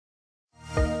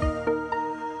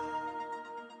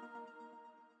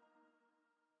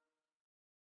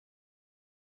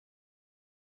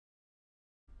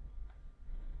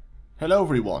Hello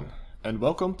everyone, and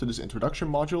welcome to this introduction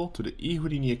module to the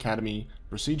eHoudini Academy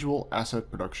Procedural Asset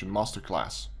Production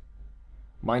Masterclass.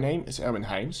 My name is Erwin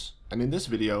Heims, and in this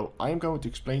video I am going to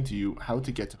explain to you how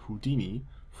to get Houdini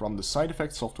from the side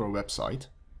effects software website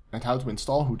and how to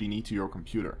install Houdini to your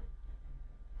computer.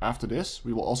 After this,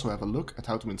 we will also have a look at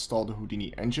how to install the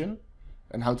Houdini Engine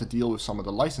and how to deal with some of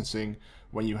the licensing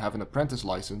when you have an apprentice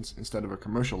license instead of a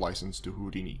commercial license to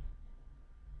Houdini.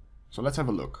 So let's have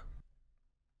a look.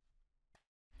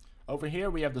 Over here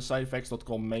we have the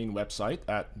sideeffects.com main website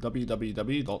at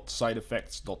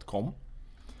www.sideeffects.com.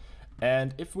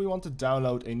 And if we want to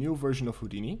download a new version of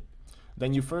Houdini,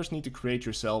 then you first need to create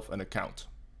yourself an account.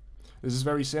 This is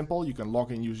very simple. You can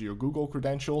log in using your Google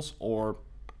credentials, or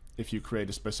if you create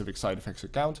a specific side effects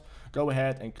account, go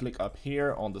ahead and click up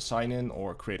here on the sign in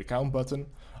or create account button.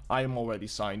 I am already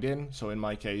signed in, so in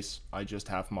my case I just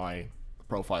have my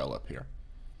profile up here.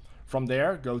 From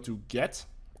there, go to Get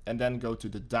and then go to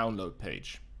the download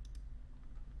page.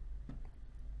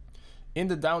 In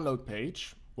the download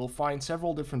page, we'll find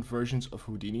several different versions of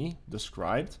Houdini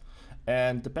described,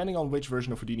 and depending on which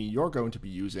version of Houdini you're going to be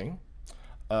using,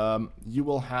 you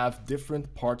will have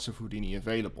different parts of Houdini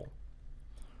available.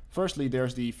 Firstly,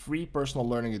 there's the free personal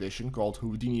learning edition called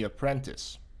Houdini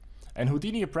Apprentice. And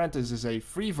Houdini Apprentice is a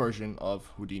free version of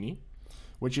Houdini,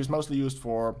 which is mostly used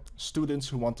for students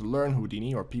who want to learn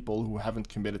Houdini or people who haven't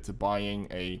committed to buying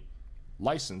a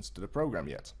license to the program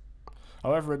yet.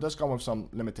 However, it does come with some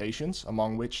limitations,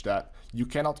 among which that you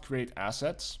cannot create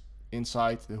assets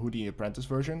inside the Houdini Apprentice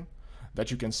version that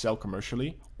you can sell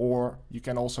commercially, or you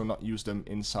can also not use them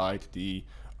inside the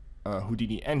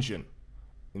Houdini Engine,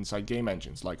 inside game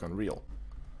engines like Unreal.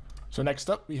 So next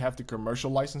up we have the commercial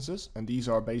licenses, and these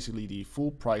are basically the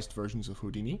full-priced versions of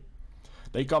Houdini.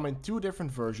 They come in two different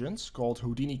versions called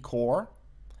Houdini Core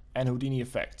and Houdini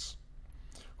Effects.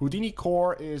 Houdini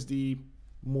Core is the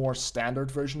more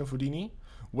standard version of Houdini,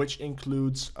 which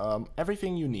includes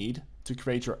everything you need to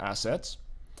create your assets.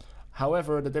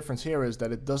 However, the difference here is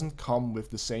that it doesn't come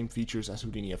with the same features as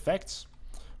Houdini Effects.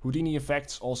 Houdini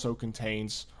Effects also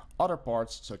contains other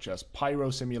parts such as pyro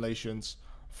simulations,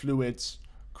 fluids,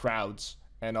 crowds,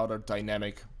 and other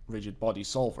dynamic rigid body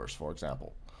solvers, for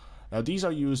example. Now these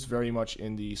are used very much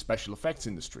in the special effects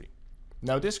industry.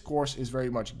 Now this course is very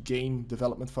much game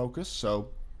development focused, so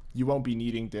you won't be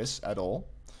needing this at all.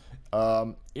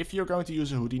 If you're going to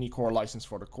use a Houdini Core license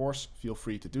for the course, feel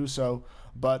free to do so,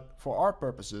 but for our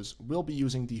purposes, we'll be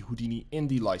using the Houdini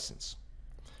Indie license.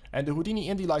 And the Houdini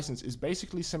Indie license is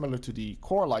basically similar to the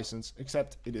Core license,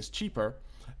 except it is cheaper,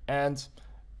 and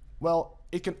well,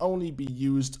 it can only be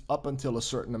used up until a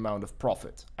certain amount of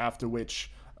profit, after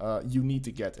which you need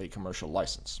to get a commercial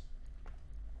license.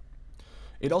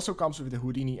 It also comes with the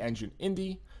Houdini Engine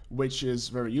Indie, which is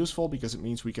very useful because it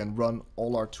means we can run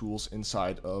all our tools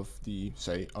inside of the,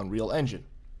 say, Unreal Engine.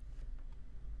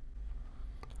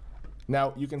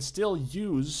 Now, you can still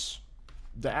use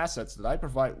the assets that I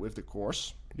provide with the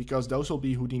course, because those will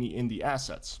be Houdini Indie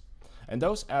assets. And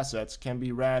those assets can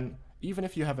be ran even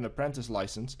if you have an apprentice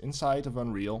license inside of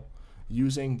Unreal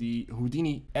using the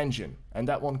Houdini Engine, and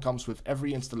that one comes with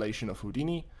every installation of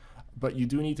Houdini, but you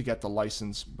do need to get the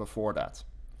license before that.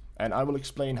 And I will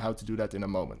explain how to do that in a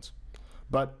moment.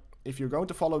 But if you're going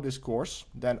to follow this course,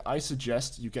 then I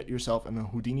suggest you get yourself a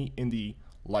Houdini Indie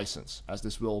license, as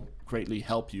this will greatly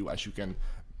help you as you can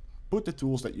put the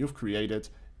tools that you've created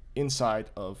inside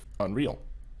of Unreal.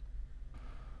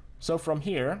 So from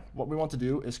here, what we want to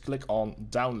do is click on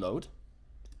Download.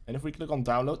 And if we click on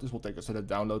Download, this will take us to the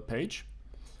download page.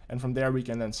 And from there we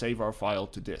can then save our file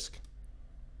to disk.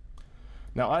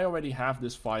 Now I already have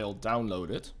this file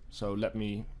downloaded, so let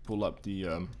me pull up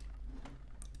the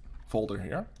folder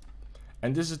here.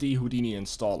 And this is the Houdini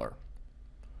installer.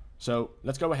 So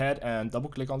let's go ahead and double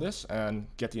click on this and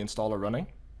get the installer running.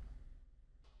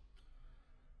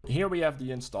 Here we have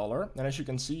the installer, and as you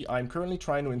can see, I'm currently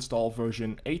trying to install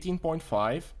version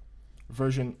 18.5,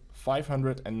 version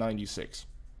 596.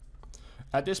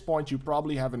 At this point, you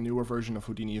probably have a newer version of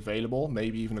Houdini available,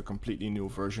 maybe even a completely new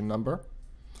version number.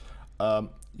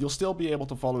 You'll still be able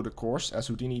to follow the course, as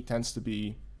Houdini tends to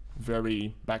be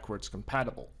very backwards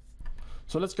compatible.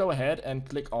 So let's go ahead and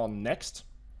click on Next.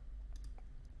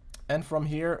 And from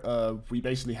here, we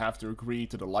basically have to agree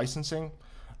to the licensing.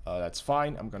 That's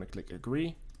fine. I'm going to click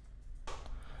Agree.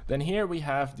 Then here we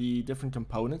have the different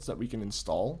components that we can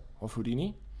install of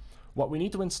Houdini. What we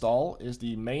need to install is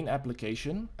the main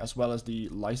application as well as the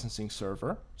licensing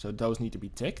server. So those need to be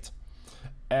ticked.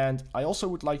 And I also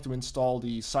would like to install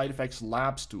the Side Effects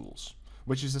Labs tools,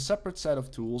 which is a separate set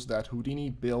of tools that Houdini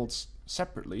builds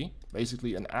separately,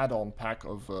 basically an add-on pack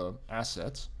of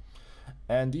assets.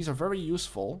 and these are very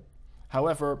useful.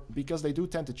 However, because they do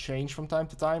tend to change from time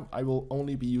to time, I will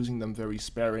only be using them very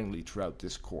sparingly throughout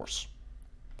this course.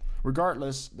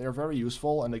 Regardless, they're very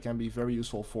useful, and they can be very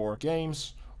useful for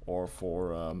games or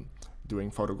for doing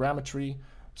photogrammetry.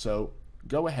 So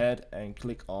go ahead and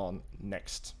click on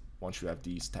Next once you have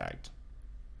these tagged.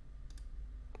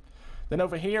 Then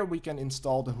over here we can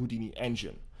install the Houdini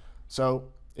Engine.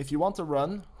 So if you want to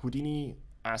run Houdini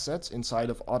assets inside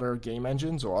of other game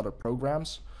engines or other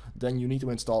programs, then you need to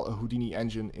install a Houdini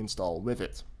Engine install with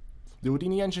it. The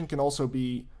Houdini Engine can also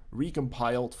be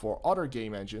recompiled for other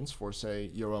game engines, for say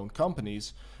your own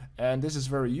companies, and this is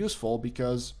very useful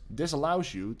because this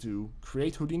allows you to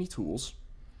create Houdini tools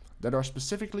that are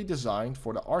specifically designed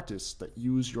for the artists that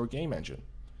use your game engine.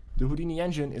 The Houdini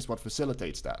Engine is what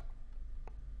facilitates that.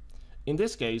 In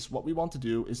this case, what we want to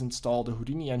do is install the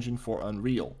Houdini Engine for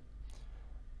Unreal.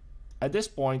 At this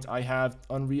point, I have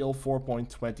Unreal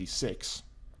 4.26.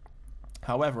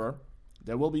 However,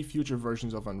 there will be future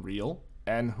versions of Unreal,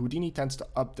 and Houdini tends to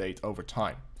update over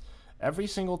time. Every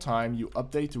single time you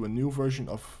update to a new version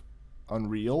of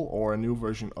Unreal or a new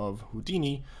version of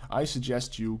Houdini, I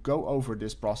suggest you go over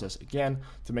this process again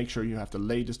to make sure you have the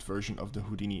latest version of the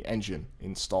Houdini Engine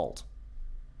installed.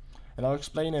 And I'll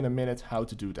explain in a minute how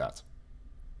to do that.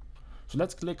 So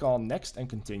let's click on Next and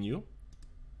Continue.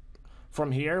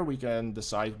 From here we can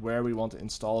decide where we want to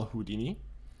install Houdini.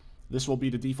 This will be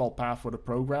the default path for the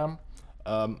program.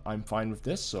 I'm fine with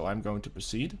this, so I'm going to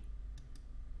proceed.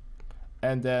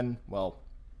 And then, well,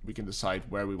 we can decide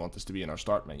where we want this to be in our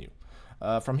start menu.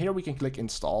 From here we can click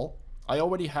Install. I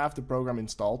already have the program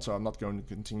installed, so I'm not going to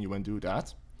continue and do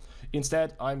that.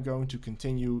 Instead, I'm going to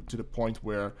continue to the point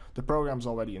where the program is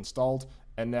already installed,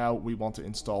 and now we want to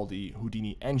install the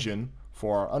Houdini Engine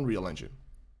for our Unreal Engine.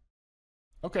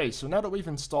 Okay, so now that we've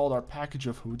installed our package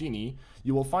of Houdini,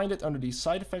 you will find it under the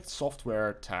Side Effects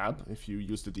Software tab if you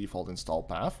use the default install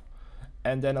path.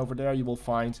 And then over there you will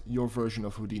find your version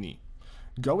of Houdini.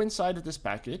 Go inside of this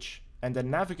package and then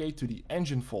navigate to the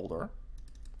Engine folder.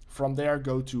 From there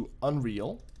go to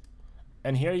Unreal.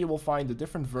 And here you will find the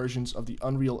different versions of the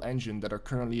Unreal Engine that are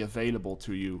currently available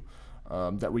to you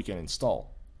that we can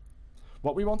install.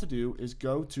 What we want to do is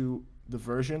go to the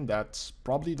version that's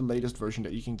probably the latest version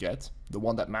that you can get, the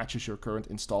one that matches your current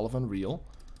install of Unreal,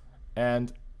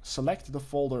 and select the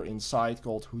folder inside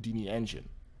called Houdini Engine.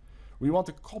 We want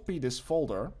to copy this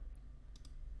folder,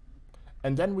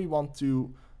 and then we want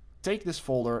to take this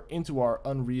folder into our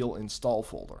Unreal install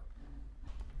folder.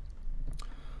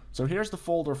 So here's the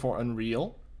folder for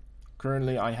Unreal.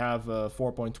 Currently I have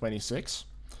 4.26,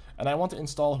 and I want to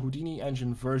install Houdini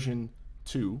Engine version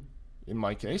 2 in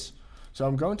my case. So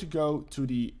I'm going to go to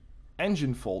the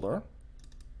Engine folder.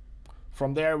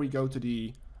 From there we go to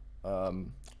the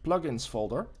Plugins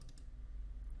folder,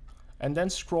 and then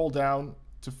scroll down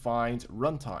to find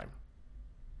Runtime.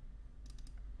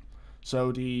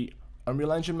 So the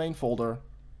Unreal Engine main folder,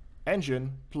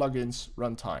 Engine, Plugins,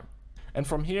 Runtime. And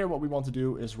from here what we want to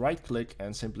do is right click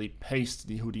and simply paste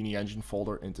the Houdini Engine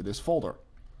folder into this folder.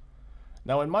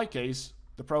 Now in my case,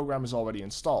 the program is already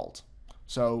installed,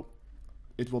 so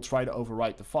it will try to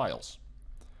overwrite the files.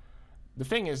 The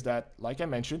thing is that, like I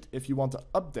mentioned, if you want to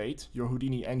update your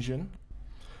Houdini Engine,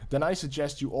 then I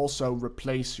suggest you also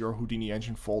replace your Houdini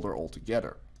Engine folder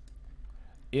altogether.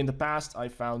 In the past, I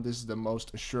found this is the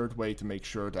most assured way to make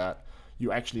sure that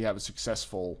you actually have a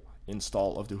successful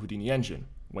install of the Houdini Engine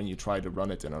when you try to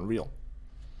run it in Unreal.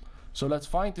 So let's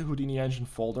find the Houdini Engine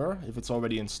folder if it's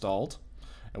already installed.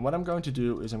 And what I'm going to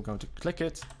do is I'm going to click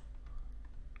it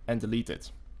and delete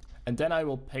it. And then I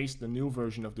will paste the new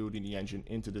version of the Houdini Engine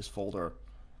into this folder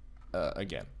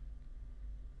again.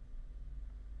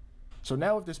 So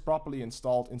now with this properly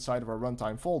installed inside of our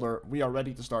runtime folder, we are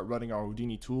ready to start running our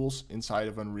Houdini tools inside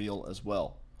of Unreal as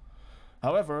well.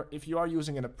 However, if you are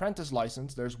using an apprentice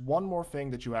license, there's one more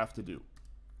thing that you have to do.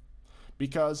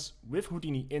 Because with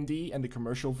Houdini Indie and the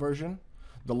commercial version,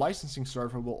 the licensing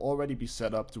server will already be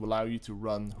set up to allow you to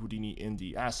run Houdini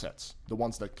Indie assets, the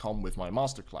ones that come with my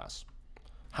masterclass.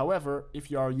 However,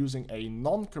 if you are using a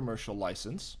non-commercial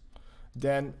license,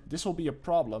 then this will be a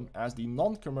problem as the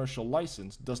non-commercial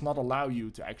license does not allow you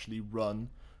to actually run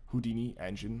Houdini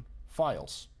Engine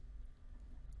files.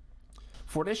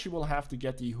 For this you will have to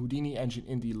get the Houdini Engine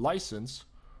Indie license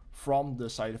from the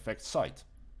side effects site.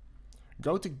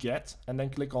 Go to Get and then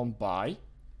click on Buy.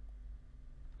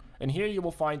 And here you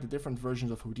will find the different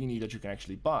versions of Houdini that you can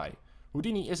actually buy.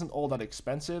 Houdini isn't all that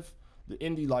expensive. The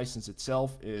Indie license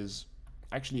itself is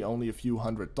actually only a few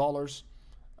 $100s.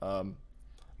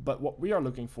 But what we are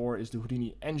looking for is the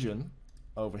Houdini Engine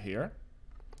over here.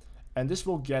 And this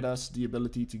will get us the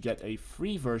ability to get a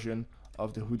free version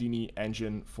of the Houdini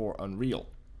engine for Unreal.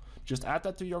 Just add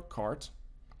that to your cart,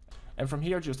 and from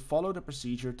here just follow the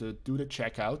procedure to do the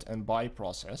checkout and buy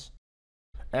process.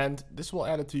 And this will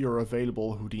add it to your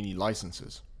available Houdini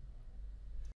licenses.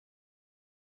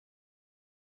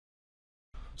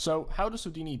 So how does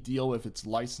Houdini deal with its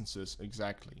licenses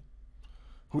exactly?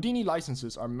 Houdini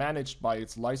licenses are managed by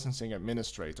its licensing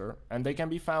administrator, and they can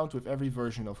be found with every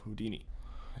version of Houdini.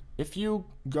 If you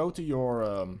go to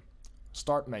your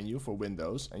start menu for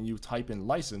Windows and you type in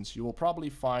license, you will probably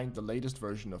find the latest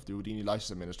version of the Houdini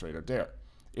license administrator there.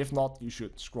 If not, you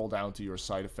should scroll down to your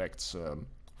side effects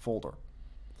folder.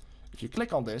 If you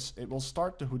click on this, it will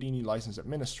start the Houdini license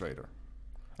administrator.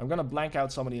 I'm going to blank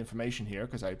out some of the information here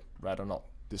because I'd rather not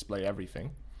display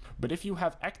everything. But if you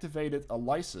have activated a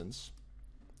license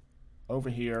over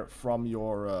here from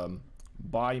your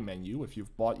buy menu, if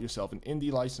you've bought yourself an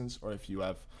Indie license, or if you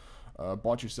have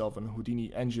bought yourself an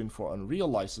Houdini Engine for Unreal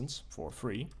license for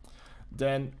free,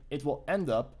 then it will end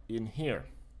up in here.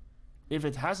 If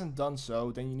it hasn't done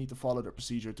so, then you need to follow the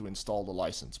procedure to install the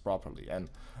license properly. And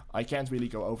I can't really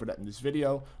go over that in this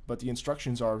video, but the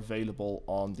instructions are available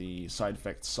on the side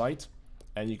effects site,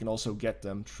 and you can also get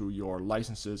them through your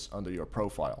licenses under your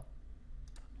profile.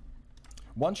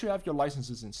 Once you have your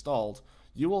licenses installed,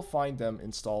 you will find them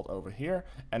installed over here,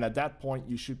 and at that point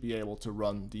you should be able to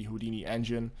run the Houdini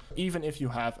engine, even if you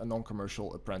have a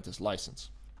non-commercial apprentice license.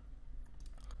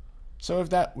 So with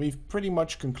that, we've pretty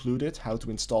much concluded how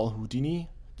to install Houdini,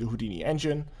 the Houdini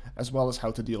engine, as well as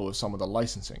how to deal with some of the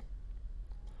licensing.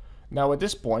 Now at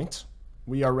this point,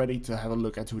 we are ready to have a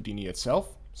look at Houdini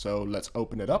itself, so let's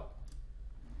open it up.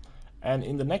 And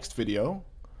in the next video,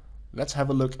 let's have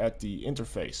a look at the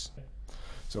interface.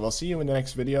 So I'll see you in the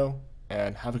next video,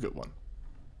 and have a good one.